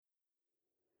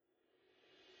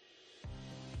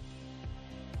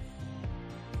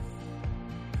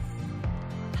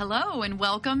Hello and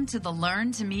welcome to the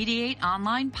Learn to Mediate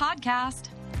online podcast.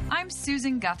 I'm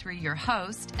Susan Guthrie, your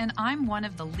host, and I'm one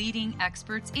of the leading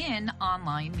experts in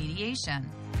online mediation.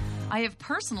 I have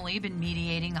personally been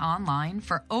mediating online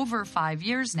for over 5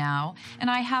 years now,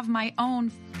 and I have my own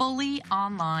fully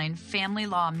online family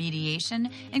law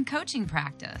mediation and coaching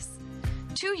practice.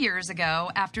 2 years ago,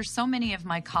 after so many of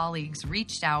my colleagues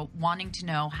reached out wanting to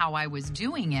know how I was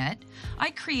doing it,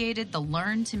 I created the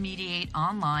Learn to Mediate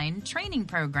online training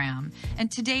program.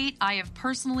 And to date, I have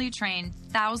personally trained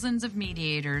thousands of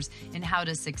mediators in how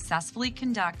to successfully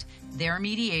conduct their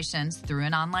mediations through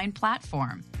an online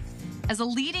platform. As a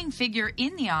leading figure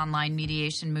in the online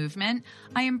mediation movement,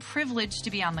 I am privileged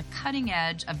to be on the cutting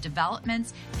edge of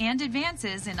developments and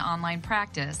advances in online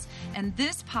practice, and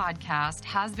this podcast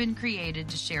has been created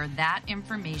to share that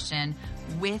information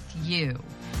with you.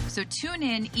 So tune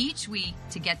in each week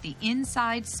to get the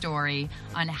inside story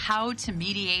on how to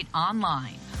mediate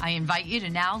online. I invite you to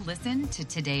now listen to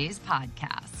today's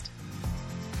podcast.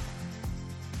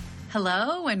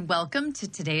 Hello, and welcome to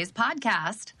today's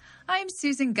podcast. I'm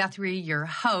Susan Guthrie, your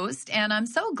host, and I'm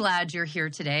so glad you're here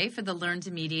today for the Learn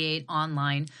to Mediate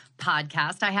online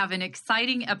podcast. I have an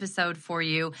exciting episode for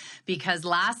you because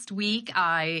last week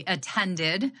I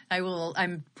attended,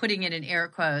 I'm putting it in air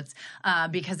quotes,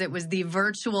 because it was the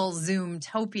virtual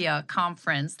Zoomtopia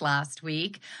conference last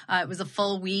week. It was a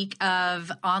full week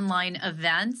of online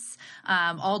events,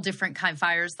 all different kind of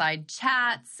fireside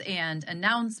chats and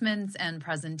announcements and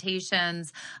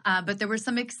presentations. But there were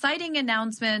some exciting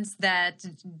announcements that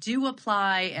do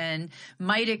apply and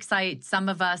might excite some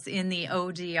of us in the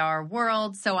ODR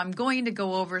world. So I'm going to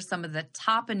go over some of the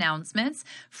top announcements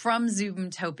from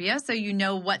Zoomtopia so you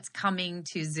know what's coming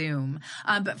to Zoom.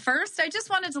 But first, I just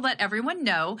wanted to let everyone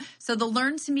know, so the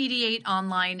Learn to Mediate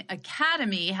Online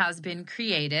Academy has been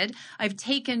created. I've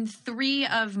taken 3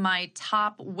 of my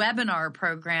top webinar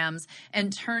programs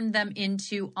and turned them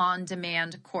into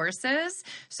on-demand courses.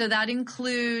 So that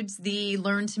includes the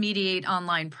Learn to Mediate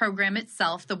Online program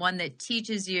itself, the one that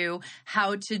teaches you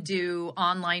how to do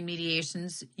online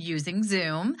mediations using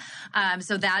Zoom.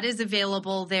 So that is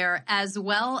available there, as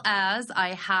well as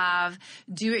I have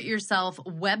do-it-yourself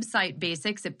website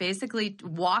basics. It basically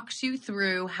walks you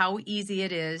through how easy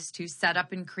it is to set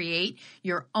up and create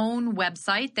your own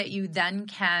website that you then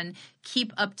can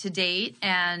keep up to date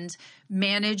and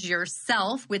manage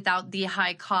yourself without the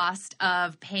high cost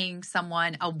of paying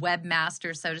someone, a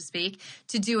webmaster, so to speak,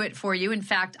 to do it for you. In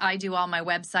fact, I do all my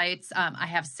websites. I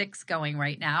have 6 going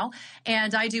right now,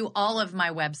 and I do all of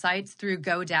my websites through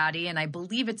GoDaddy, and I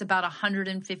believe it's about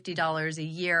 $150 a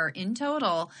year in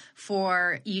total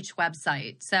for each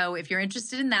website. So if you're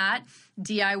interested in that,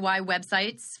 DIY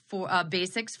websites for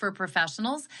basics for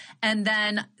professionals. And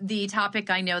then the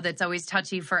topic I know that's always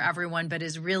touchy for everyone, but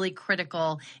is really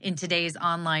critical in today's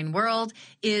online world,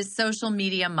 is social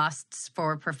media musts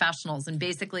for professionals. And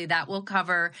basically that will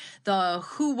cover the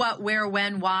who, what, where,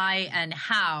 when, why, and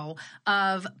how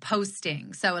of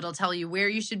posting. So it'll tell you where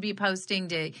you should be posting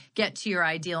to get to your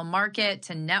ideal market,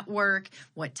 to network,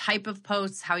 what type of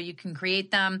posts, how you can create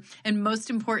them, and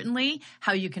most importantly,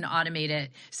 how you can automate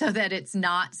it so that it's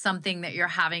not something that you're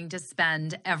having to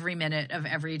spend every minute of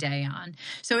every day on.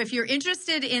 So if you're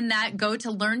interested in that, go to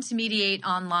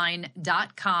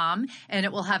learntomediateonline.com and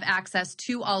it will have access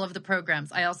to all of the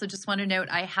programs. I also just want to note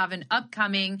I have an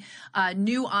upcoming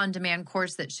new on-demand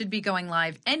course that should be going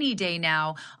live any day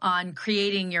now on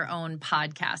creating your own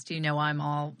podcast. You know, I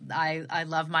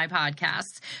love my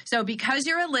podcasts. So because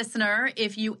you're a listener,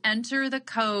 if you enter the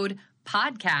code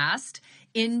podcast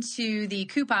into the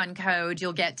coupon code,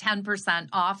 you'll get 10%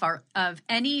 off of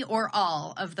any or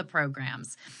all of the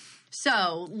programs.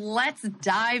 So let's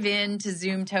dive into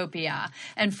Zoomtopia.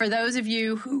 And for those of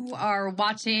you who are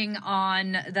watching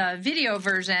on the video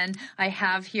version, I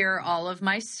have here all of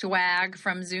my swag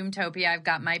from Zoomtopia. I've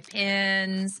got my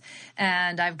pins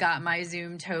and I've got my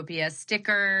Zoomtopia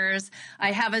stickers.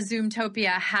 I have a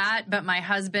Zoomtopia hat, but my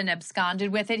husband absconded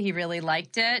with it. He really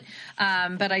liked it.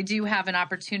 But I do have an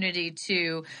opportunity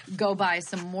to go buy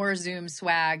some more Zoom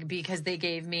swag because they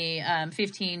gave me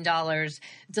 $15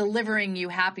 delivering you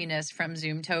happiness from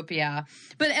Zoomtopia,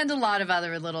 and a lot of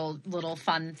other little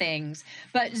fun things.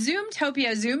 But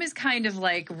Zoomtopia, Zoom is kind of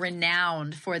like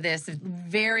renowned for this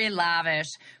very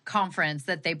lavish conference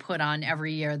that they put on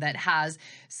every year that has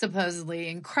supposedly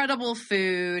incredible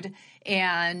food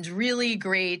and really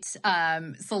great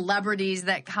celebrities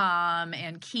that come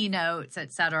and keynotes,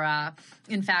 etc.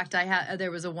 In fact, there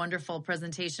was a wonderful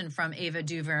presentation from Ava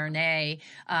DuVernay,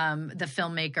 the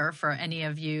filmmaker, for any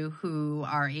of you who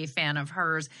are a fan of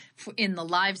hers, in the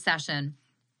live session.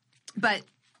 But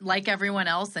like everyone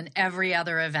else and every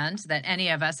other event that any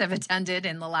of us have attended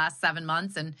in the last 7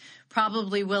 months and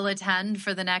probably will attend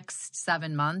for the next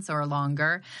 7 months or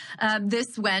longer,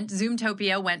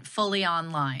 Zoomtopia went fully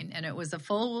online, and it was a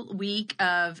full week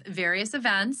of various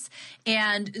events,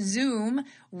 and Zoom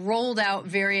rolled out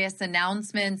various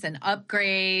announcements and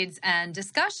upgrades and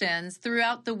discussions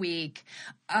throughout the week,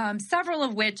 several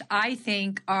of which I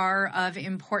think are of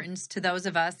importance to those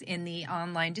of us in the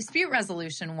online dispute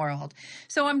resolution world.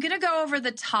 So I'm going to go over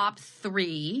the top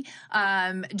 3,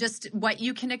 just what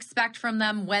you can expect from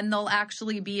them, when they'll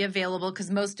actually be available,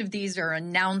 because most of these are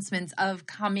announcements of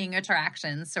coming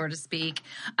attractions, so to speak.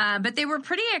 But they were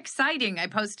pretty exciting. I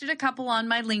posted a couple on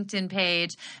my LinkedIn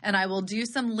page, and I will do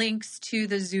some links to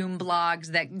the Zoom blogs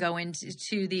that go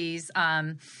into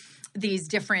these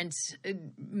different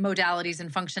modalities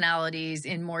and functionalities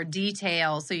in more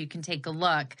detail so you can take a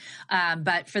look.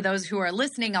 But for those who are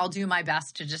listening, I'll do my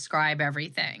best to describe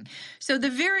everything. So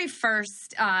the very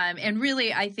first, and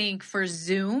really I think for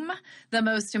Zoom, the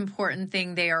most important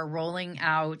thing they are rolling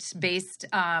out based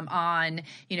on,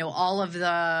 all of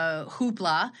the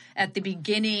hoopla at the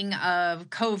beginning of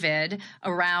COVID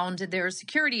around their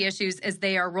security issues is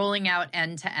they are rolling out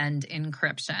end-to-end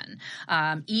encryption.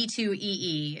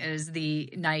 E2EE is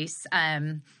the nice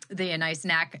acronym,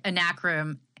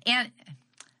 and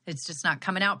it's just not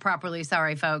coming out properly.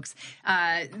 Sorry, folks.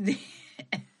 I'll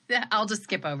just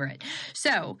skip over it.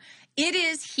 So it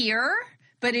is here,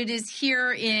 but it is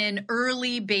here in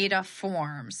early beta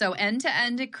form. So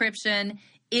end-to-end encryption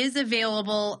is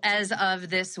available as of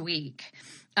this week.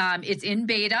 It's in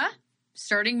beta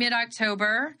starting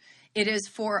mid-October. It is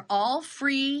for all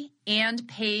free and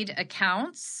paid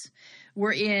accounts.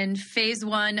 We're in phase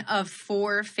 1 of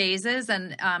 4 phases,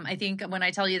 and I think when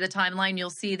I tell you the timeline, you'll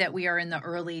see that we are in the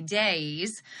early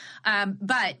days.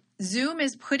 But Zoom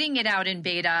is putting it out in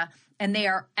beta, and they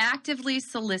are actively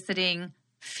soliciting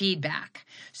feedback.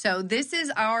 So this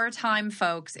is our time,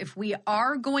 folks. If we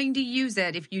are going to use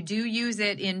it, if you do use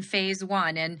it in phase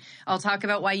 1, and I'll talk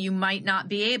about why you might not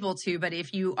be able to, but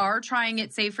if you are trying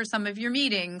it, say, for some of your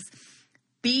meetings,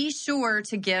 be sure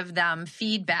to give them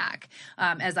feedback.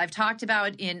 As I've talked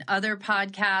about in other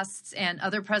podcasts and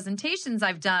other presentations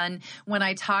I've done, when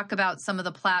I talk about some of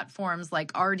the platforms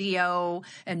like RDO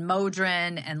and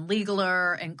Modrin and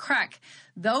Legaler and Crec,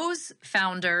 those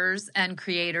founders and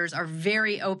creators are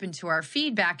very open to our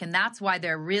feedback, and that's why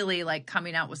they're really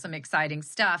coming out with some exciting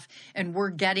stuff, and we're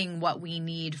getting what we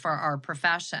need for our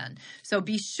profession. So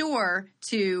be sure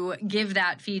to give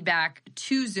that feedback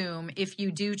to Zoom if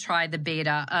you do try the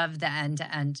beta of the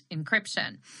end-to-end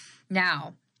encryption.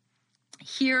 Now,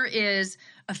 here is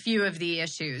a few of the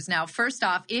issues. Now, first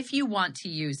off, if you want to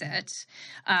use it,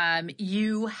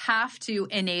 you have to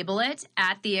enable it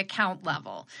at the account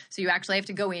level. So you actually have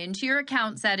to go into your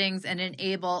account settings and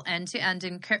enable end-to-end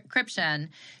encryption.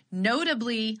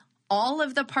 Notably, all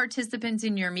of the participants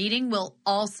in your meeting will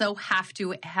also have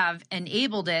to have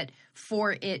enabled it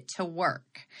for it to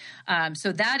work.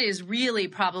 So that is really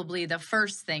probably the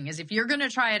first thing, is if you're going to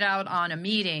try it out on a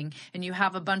meeting and you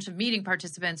have a bunch of meeting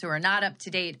participants who are not up to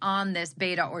date on this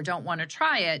beta or don't want to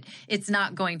try it, it's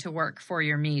not going to work for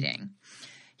your meeting.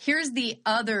 Here's the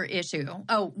other issue.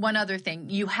 Oh, one other thing.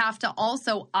 You have to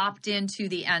also opt into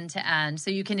the end-to-end. So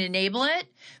you can enable it,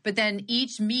 but then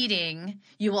each meeting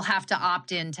you will have to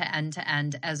opt into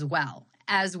end-to-end as well,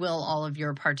 as will all of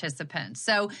your participants.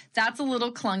 So that's a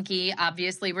little clunky.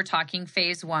 Obviously, we're talking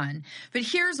phase 1. But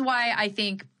here's why I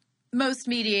think most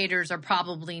mediators are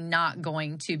probably not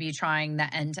going to be trying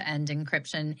the end-to-end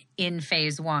encryption in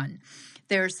phase 1.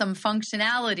 There's some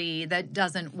functionality that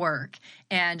doesn't work.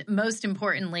 And most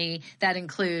importantly, that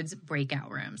includes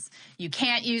breakout rooms. You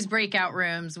can't use breakout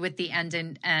rooms with the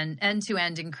end-to-end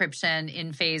encryption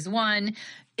in phase 1.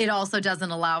 It also doesn't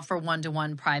allow for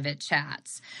one-to-one private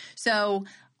chats. So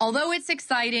although it's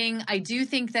exciting, I do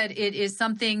think that it is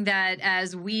something that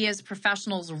as we as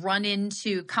professionals run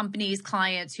into companies,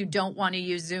 clients who don't want to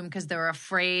use Zoom because they're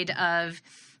afraid of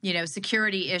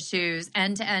security issues,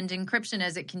 end-to-end encryption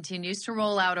as it continues to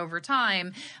roll out over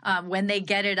time, when they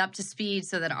get it up to speed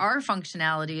so that our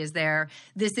functionality is there,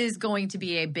 this is going to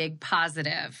be a big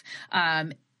positive.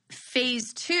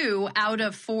 Phase 2 out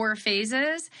of 4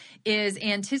 phases is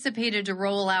anticipated to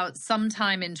roll out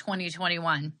sometime in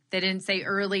 2021. They didn't say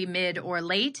early, mid, or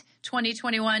late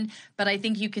 2021, but I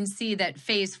think you can see that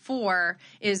phase 4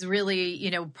 is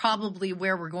really, probably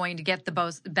where we're going to get the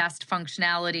best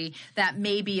functionality. That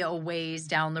may be a ways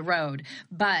down the road.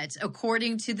 But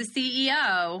according to the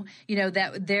CEO,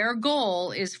 that their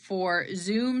goal is for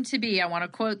Zoom to be, I want to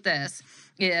quote this,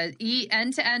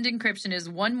 end-to-end encryption is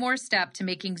one more step to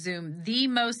making Zoom the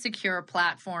most secure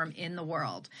platform in the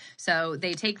world. So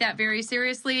they take that very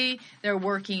seriously. They're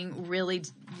working really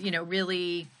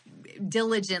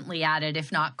diligently at it,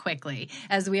 if not quickly.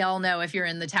 As we all know, if you're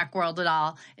in the tech world at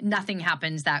all, nothing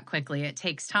happens that quickly. It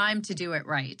takes time to do it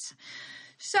right.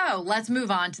 So let's move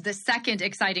on to the second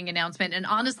exciting announcement. And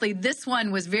honestly, this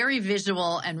one was very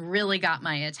visual and really got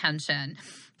my attention.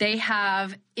 They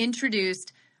have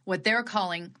introduced what they're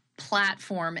calling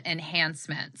platform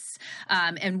enhancements.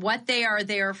 And what they are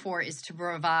there for is to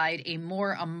provide a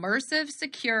more immersive,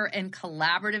 secure, and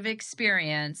collaborative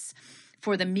experience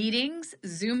for the meetings,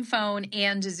 Zoom Phone,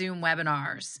 and Zoom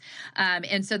webinars.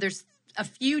 And so there's a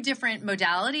few different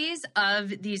modalities of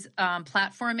these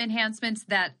platform enhancements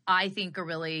that I think are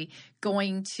really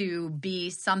going to be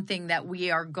something that we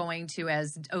are going to,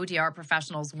 as ODR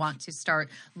professionals, want to start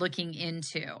looking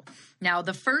into. Now,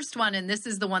 the first one, and this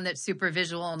is the one that's super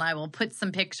visual, and I will put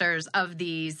some pictures of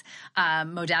these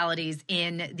modalities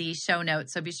in the show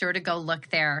notes, so be sure to go look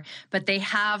there. But they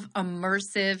have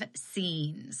immersive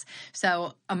scenes.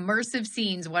 So immersive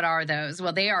scenes, what are those?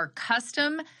 Well, they are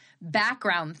custom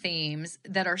background themes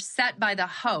that are set by the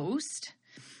host,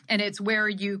 and it's where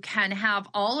you can have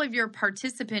all of your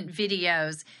participant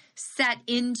videos set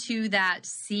into that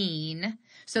scene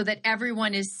so that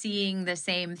everyone is seeing the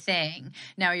same thing.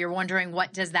 Now you're wondering,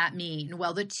 what does that mean?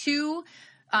 Well, the two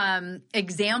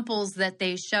examples that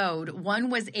they showed, one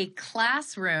was a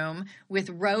classroom with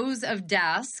rows of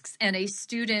desks and a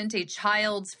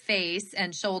child's face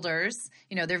and shoulders,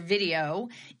 their video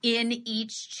in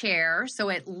each chair. So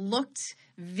it looked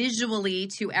visually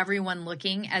to everyone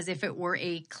looking as if it were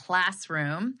a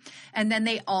classroom. And then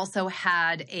they also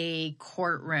had a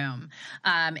courtroom.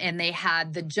 And they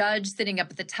had the judge sitting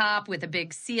up at the top with a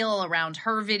big seal around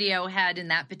her video head in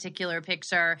that particular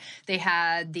picture. They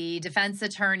had the defense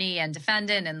attorney and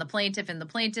defendant and the plaintiff and the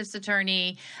plaintiff's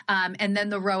attorney. And then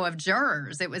the row of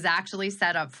jurors. It was actually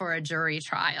set up for a jury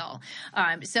trial.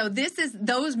 So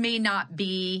those may not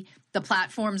be the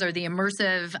platforms or the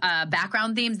immersive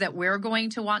background themes that we're going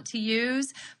to want to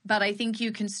use. But I think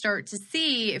you can start to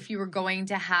see if you were going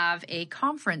to have a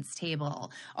conference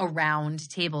table, a round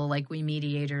table like we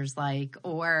mediators like,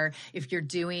 or if you're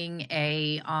doing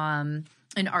an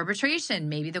arbitration,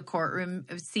 maybe the courtroom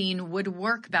scene would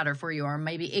work better for you, or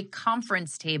maybe a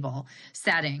conference table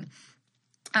setting.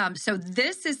 So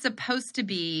this is supposed to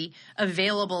be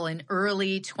available in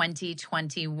early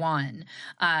 2021.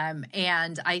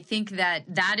 And I think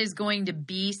that is going to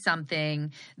be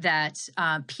something that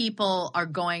people are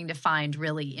going to find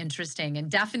really interesting. And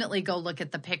definitely go look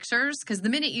at the pictures, because the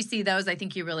minute you see those, I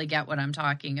think you really get what I'm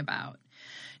talking about.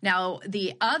 Now,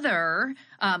 the other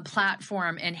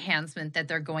platform enhancement that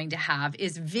they're going to have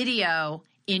is video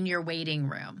in your waiting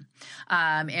room.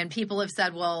 And people have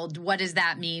said, well, what does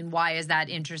that mean? Why is that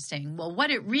interesting? Well, what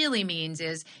it really means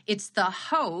is it's the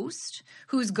host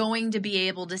who's going to be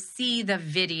able to see the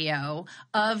video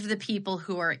of the people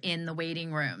who are in the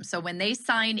waiting room. So when they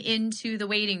sign into the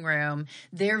waiting room,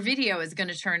 their video is going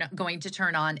to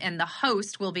turn on, and the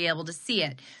host will be able to see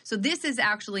it. So this is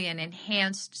actually an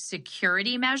enhanced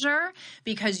security measure,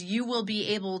 because you will be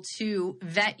able to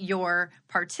vet your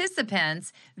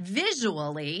participants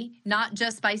visually, not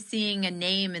just by seeing a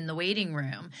name in the waiting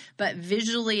room, but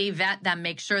visually vet them,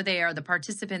 make sure they are the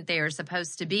participant they are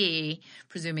supposed to be,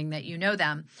 presuming that you know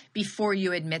them, before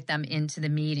you admit them into the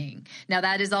meeting. Now,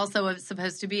 that is also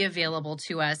supposed to be available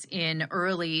to us in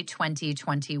early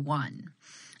 2021.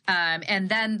 And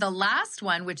then the last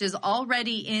one, which is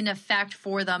already in effect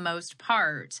for the most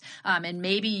part, and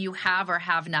maybe you have or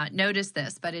have not noticed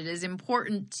this, but it is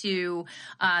important to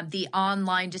the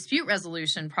online dispute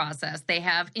resolution process. They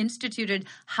have instituted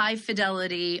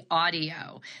high-fidelity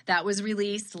audio. That was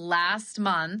released last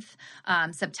month,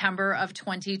 September of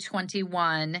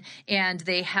 2021, and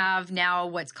they have now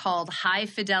what's called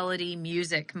high-fidelity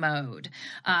music mode.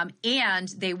 And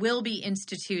they will be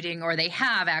instituting, or they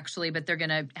have actually, but they're going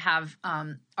to have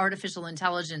artificial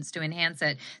intelligence to enhance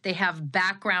it. They have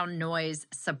background noise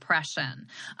suppression.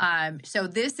 So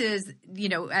this is,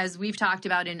 as we've talked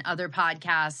about in other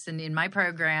podcasts and in my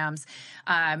programs,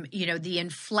 the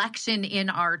inflection in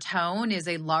our tone is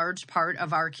a large part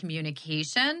of our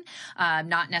communication,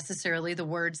 not necessarily the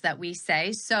words that we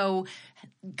say. So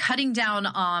cutting down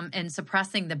and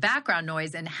suppressing the background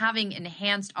noise and having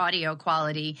enhanced audio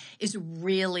quality is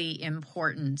really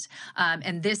important.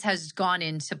 And this has gone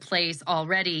into place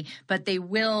already, but they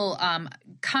will,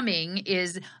 coming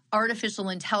is artificial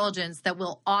intelligence that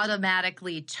will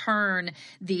automatically turn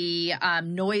the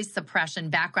noise suppression,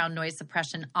 background noise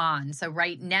suppression on. So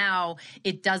right now,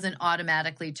 it doesn't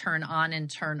automatically turn on and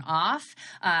turn off.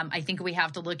 I think we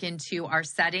have to look into our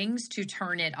settings to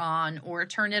turn it on or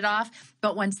turn it off.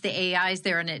 But once the AI is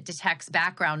there and it detects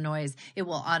background noise, it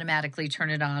will automatically turn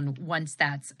it on once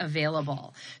that's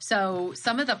available. So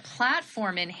some of the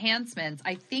platform enhancements,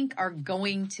 I think, are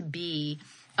going to be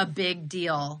a big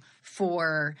deal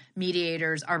for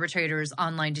mediators, arbitrators,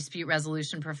 online dispute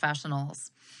resolution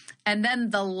professionals. And then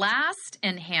the last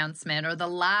enhancement or the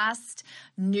last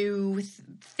new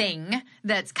thing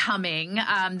that's coming,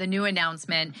 the new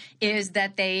announcement, is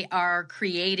that they are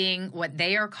creating what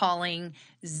they are calling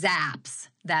ZAPs.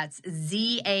 That's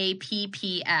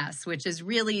ZAPPS, which is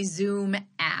really Zoom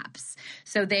apps.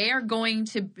 So they are going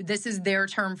to, this is their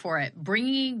term for it,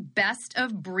 bringing best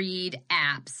of breed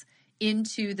apps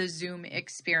into the Zoom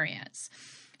experience.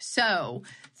 So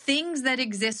things that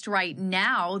exist right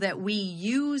now that we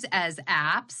use as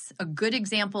apps, a good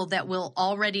example that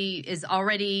is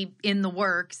already in the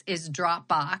works is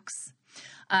Dropbox.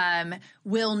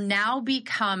 Will now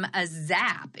become a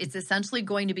Zap. It's essentially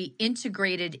going to be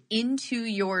integrated into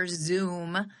your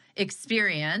Zoom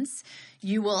experience.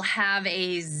 You will have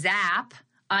a Zap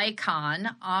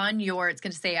icon on your, it's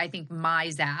going to say, I think, My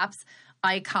Zaps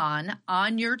icon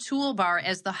on your toolbar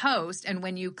as the host, and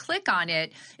when you click on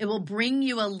it, it will bring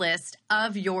you a list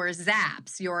of your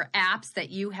zaps, your apps that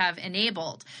you have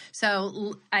enabled.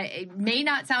 So it may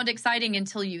not sound exciting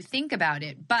until you think about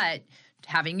it, but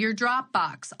having your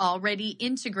Dropbox already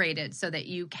integrated so that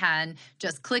you can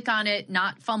just click on it,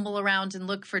 not fumble around and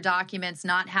look for documents,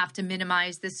 not have to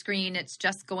minimize the screen. It's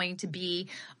just going to be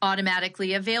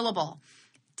automatically available.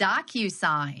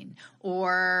 DocuSign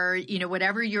or,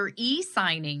 whatever your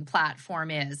e-signing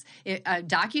platform is.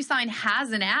 DocuSign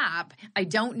has an app. I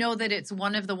don't know that it's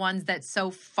one of the ones that so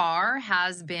far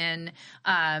has been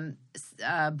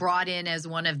brought in as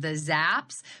one of the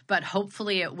Zaps, but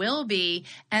hopefully it will be.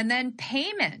 And then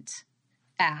payment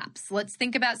apps. Let's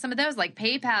think about some of those like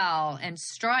PayPal and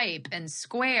Stripe and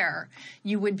Square.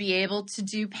 You would be able to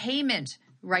do payment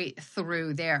right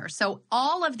through there. So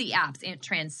all of the apps and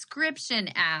transcription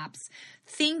apps,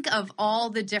 think of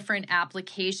all the different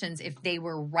applications if they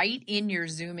were right in your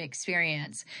Zoom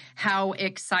experience, how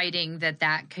exciting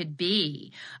that could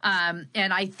be. And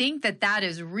I think that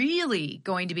is really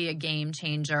going to be a game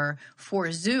changer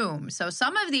for Zoom. So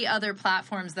some of the other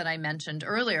platforms that I mentioned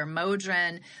earlier,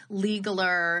 Modron,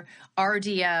 Legaler,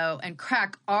 RDO, and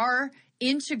Crack are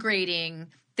integrating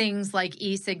things like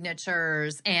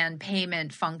e-signatures and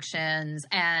payment functions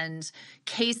and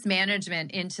case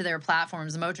management into their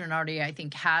platforms. Modron already, I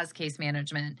think, has case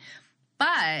management.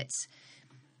 But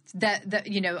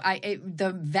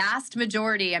the vast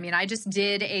majority, I just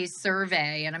did a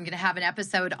survey, and I'm going to have an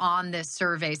episode on this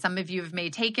survey. Some of you may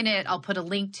have taken it. I'll put a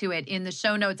link to it in the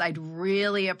show notes. I'd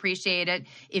really appreciate it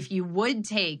if you would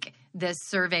take this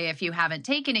survey if you haven't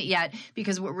taken it yet,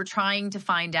 because what we're trying to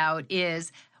find out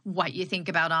is what you think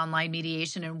about online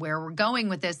mediation and where we're going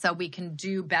with this so we can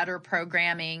do better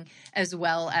programming as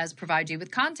well as provide you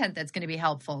with content that's going to be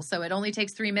helpful. So it only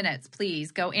takes 3 minutes. Please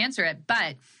go answer it.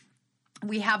 But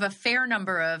we have a fair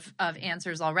number of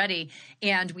answers already,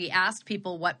 and we asked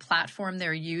people what platform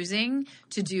they're using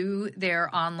to do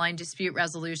their online dispute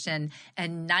resolution,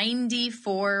 and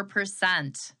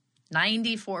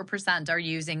 94% are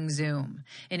using Zoom.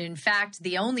 And in fact,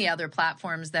 the only other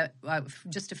platforms that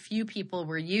just a few people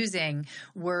were using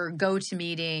were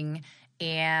GoToMeeting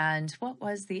and what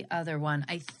was the other one?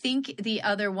 I think the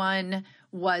other one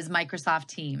was Microsoft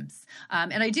Teams.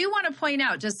 And I do want to point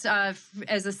out, just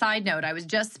as a side note, I was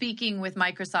just speaking with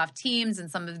Microsoft Teams and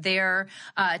some of their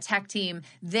tech team.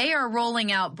 They are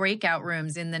rolling out breakout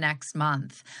rooms in the next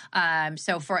month.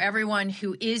 So for everyone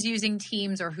who is using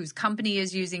Teams or whose company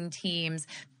is using Teams,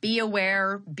 be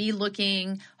aware, be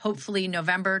looking. Hopefully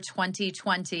November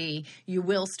 2020, you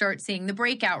will start seeing the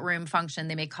breakout room function.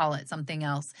 They may call it something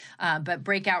else, but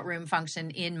breakout room function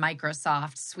in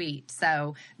Microsoft Suite.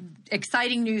 So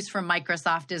exciting news from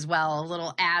Microsoft as well, a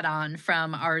little add-on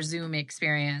from our Zoom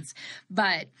experience.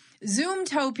 But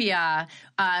Zoomtopia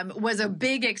was a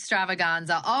big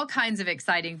extravaganza, all kinds of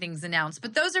exciting things announced.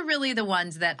 But those are really the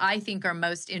ones that I think are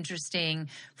most interesting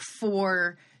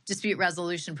for dispute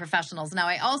resolution professionals. Now,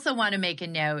 I also want to make a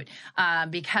note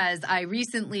because I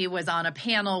recently was on a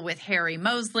panel with Harry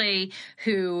Mosley,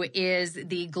 who is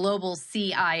the global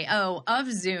CIO of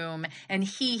Zoom, and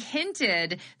he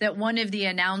hinted that one of the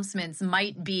announcements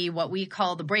might be what we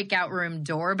call the breakout room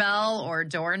doorbell or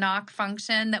door knock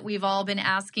function that we've all been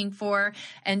asking for.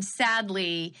 And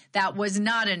sadly, that was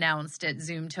not announced at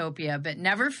Zoomtopia. But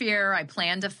never fear, I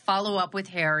plan to follow up with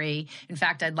Harry. In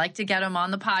fact, I'd like to get him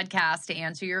on the podcast to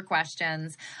answer your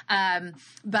questions.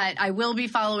 But I will be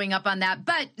following up on that.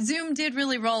 But Zoom did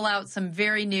really roll out some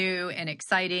very new and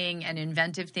exciting and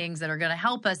inventive things that are going to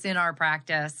help us in our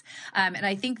practice. And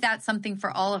I think that's something for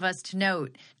all of us to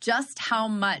note, just how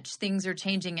much things are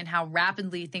changing and how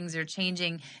rapidly things are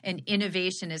changing and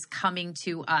innovation is coming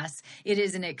to us. It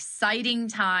is an exciting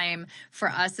time for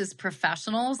us as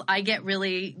professionals. I get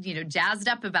really, jazzed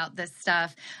up about this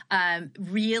stuff.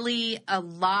 Really, a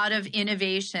lot of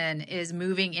innovation is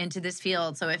moving into this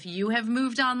field. So if you have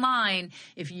moved online,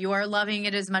 if you are loving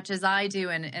it as much as I do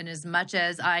and as much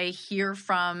as I hear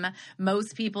from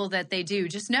most people that they do,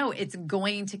 just know it's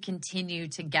going to continue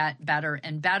to get better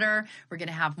and better. We're going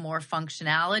to have more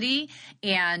functionality,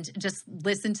 and just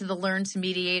listen to the Learn to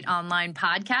Mediate online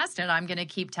podcast, and I'm going to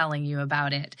keep telling you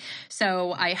about it.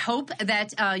 So I hope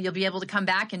that you'll be able to come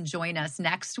back and join us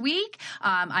next week.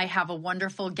 I have a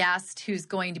wonderful guest who's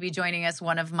going to be joining us,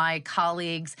 one of my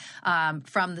colleagues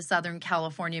from the Southern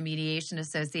California Mediation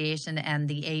Association and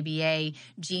the ABA,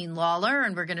 Jean Lawler,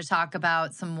 and we're going to talk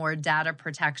about some more data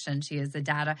protection. She is a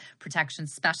data protection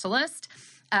specialist.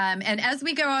 And as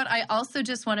we go out, I also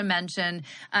just want to mention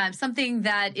something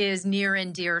that is near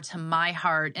and dear to my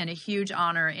heart and a huge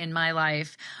honor in my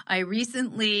life. I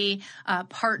recently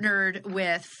partnered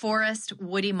with Forrest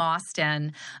Woody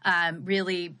Mostyn,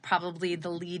 really probably the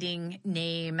leading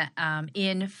name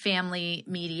in family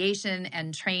mediation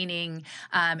and training.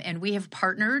 And we have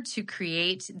partnered to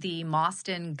create the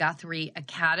Mostyn Guthrie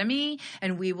Academy,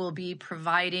 and we will be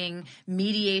providing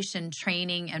mediation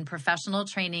training and professional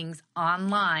trainings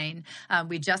online.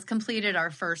 We just completed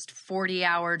our first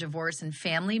 40-hour divorce and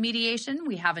family mediation.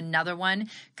 We have another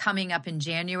one coming up in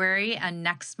January, and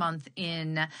next month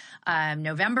in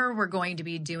November, we're going to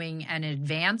be doing an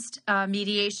advanced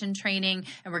mediation training,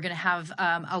 and we're going to have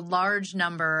a large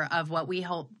number of what we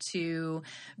hope to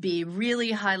be really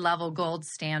high-level gold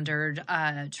standard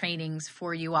trainings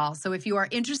for you all. So if you are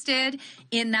interested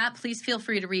in that, please feel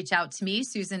free to reach out to me,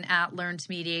 Susan at Learn to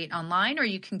Mediate Online, or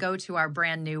you can go to our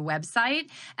brand new website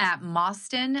at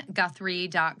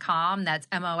mostynguthrie.com. That's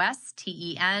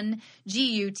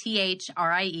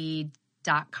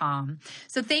MOSTENGUTHRIE.com.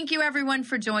 So thank you, everyone,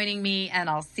 for joining me, and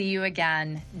I'll see you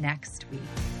again next week.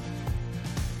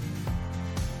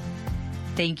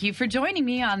 Thank you for joining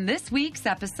me on this week's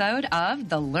episode of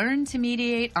the Learn to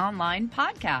Mediate Online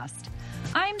podcast.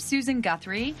 I'm Susan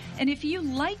Guthrie, and if you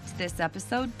liked this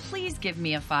episode, please give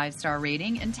me a 5-star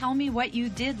rating and tell me what you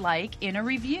did like in a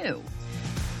review.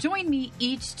 Join me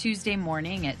each Tuesday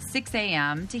morning at 6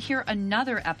 a.m. to hear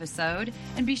another episode,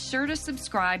 and be sure to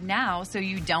subscribe now so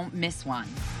you don't miss one.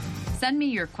 Send me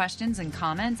your questions and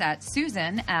comments at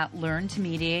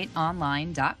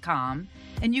susan@learntomediateonline.com,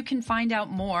 and you can find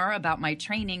out more about my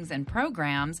trainings and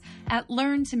programs at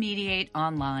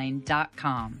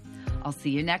learntomediateonline.com. I'll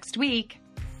see you next week.